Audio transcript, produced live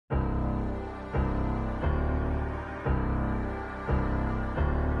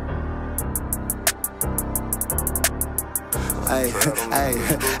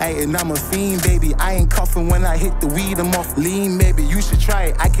Ay, and I'm a fiend, baby. I ain't coughing when I hit the weed, I'm off lean, baby. You should try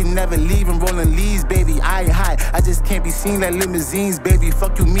it. I can never leave, I'm rolling leaves, baby. I ain't high, I just can't be seen like limousines, baby.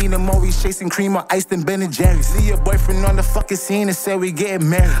 Fuck you mean, I'm always chasing cream or iced and Ben and Jerry's. See your boyfriend on the fucking scene and say we getting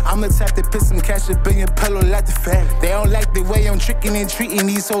married. I'm the type to put some cash up in your pillow like the ferry. They don't like the way I'm tricking and treating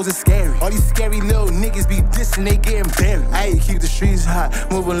these hoes are scary. All these scary little niggas be dissing, they getting buried. I keep the streets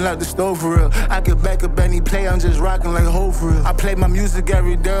hot, moving like the stove for real. I can back up any play, I'm just rocking like Ho for real. I play my music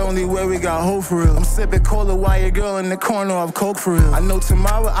every day, only way we got Ho for real. I'm sipping cola while your girl in the corner of Coke for real. I know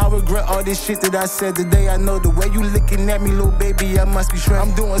tomorrow I regret all this shit that I said today. I know the way you looking at me, little baby, I must be trained.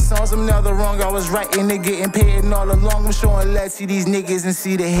 I'm doing songs, I'm never wrong, I was right and they getting paid. And all along I'm showing love to these niggas and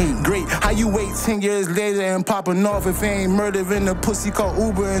see the hate. Great, how you wait 10 years later and popping off if it ain't murdering a pussy called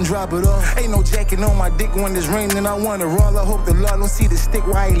Uber and drop it off. Ain't no jacket on my dick when it's raining, I wanna roll. I hope the Lord don't see the stick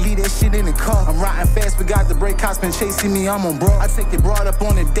while I ain't leave that shit in the car. I'm riding fast, forgot the brake, cops been chasing me, I'm on bro. I take your broad up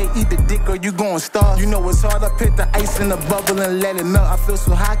on a date, eat the dick or you gon' starve. You know it's hard, I put the ice in the bubble and let it melt. I feel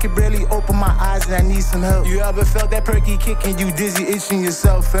so high, I can barely open my eyes and I need some help. You ever felt that perky kick and you dizzy, itching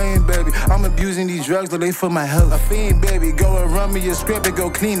yourself? Fiend, baby, I'm abusing these drugs, though they for my health. A fiend, baby, go and run me a script and go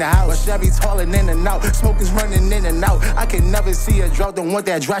clean the house. I be talling in and out, smoke is running in and out. I can never see a drought, don't want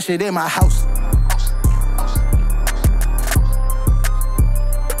that dry shit in my house.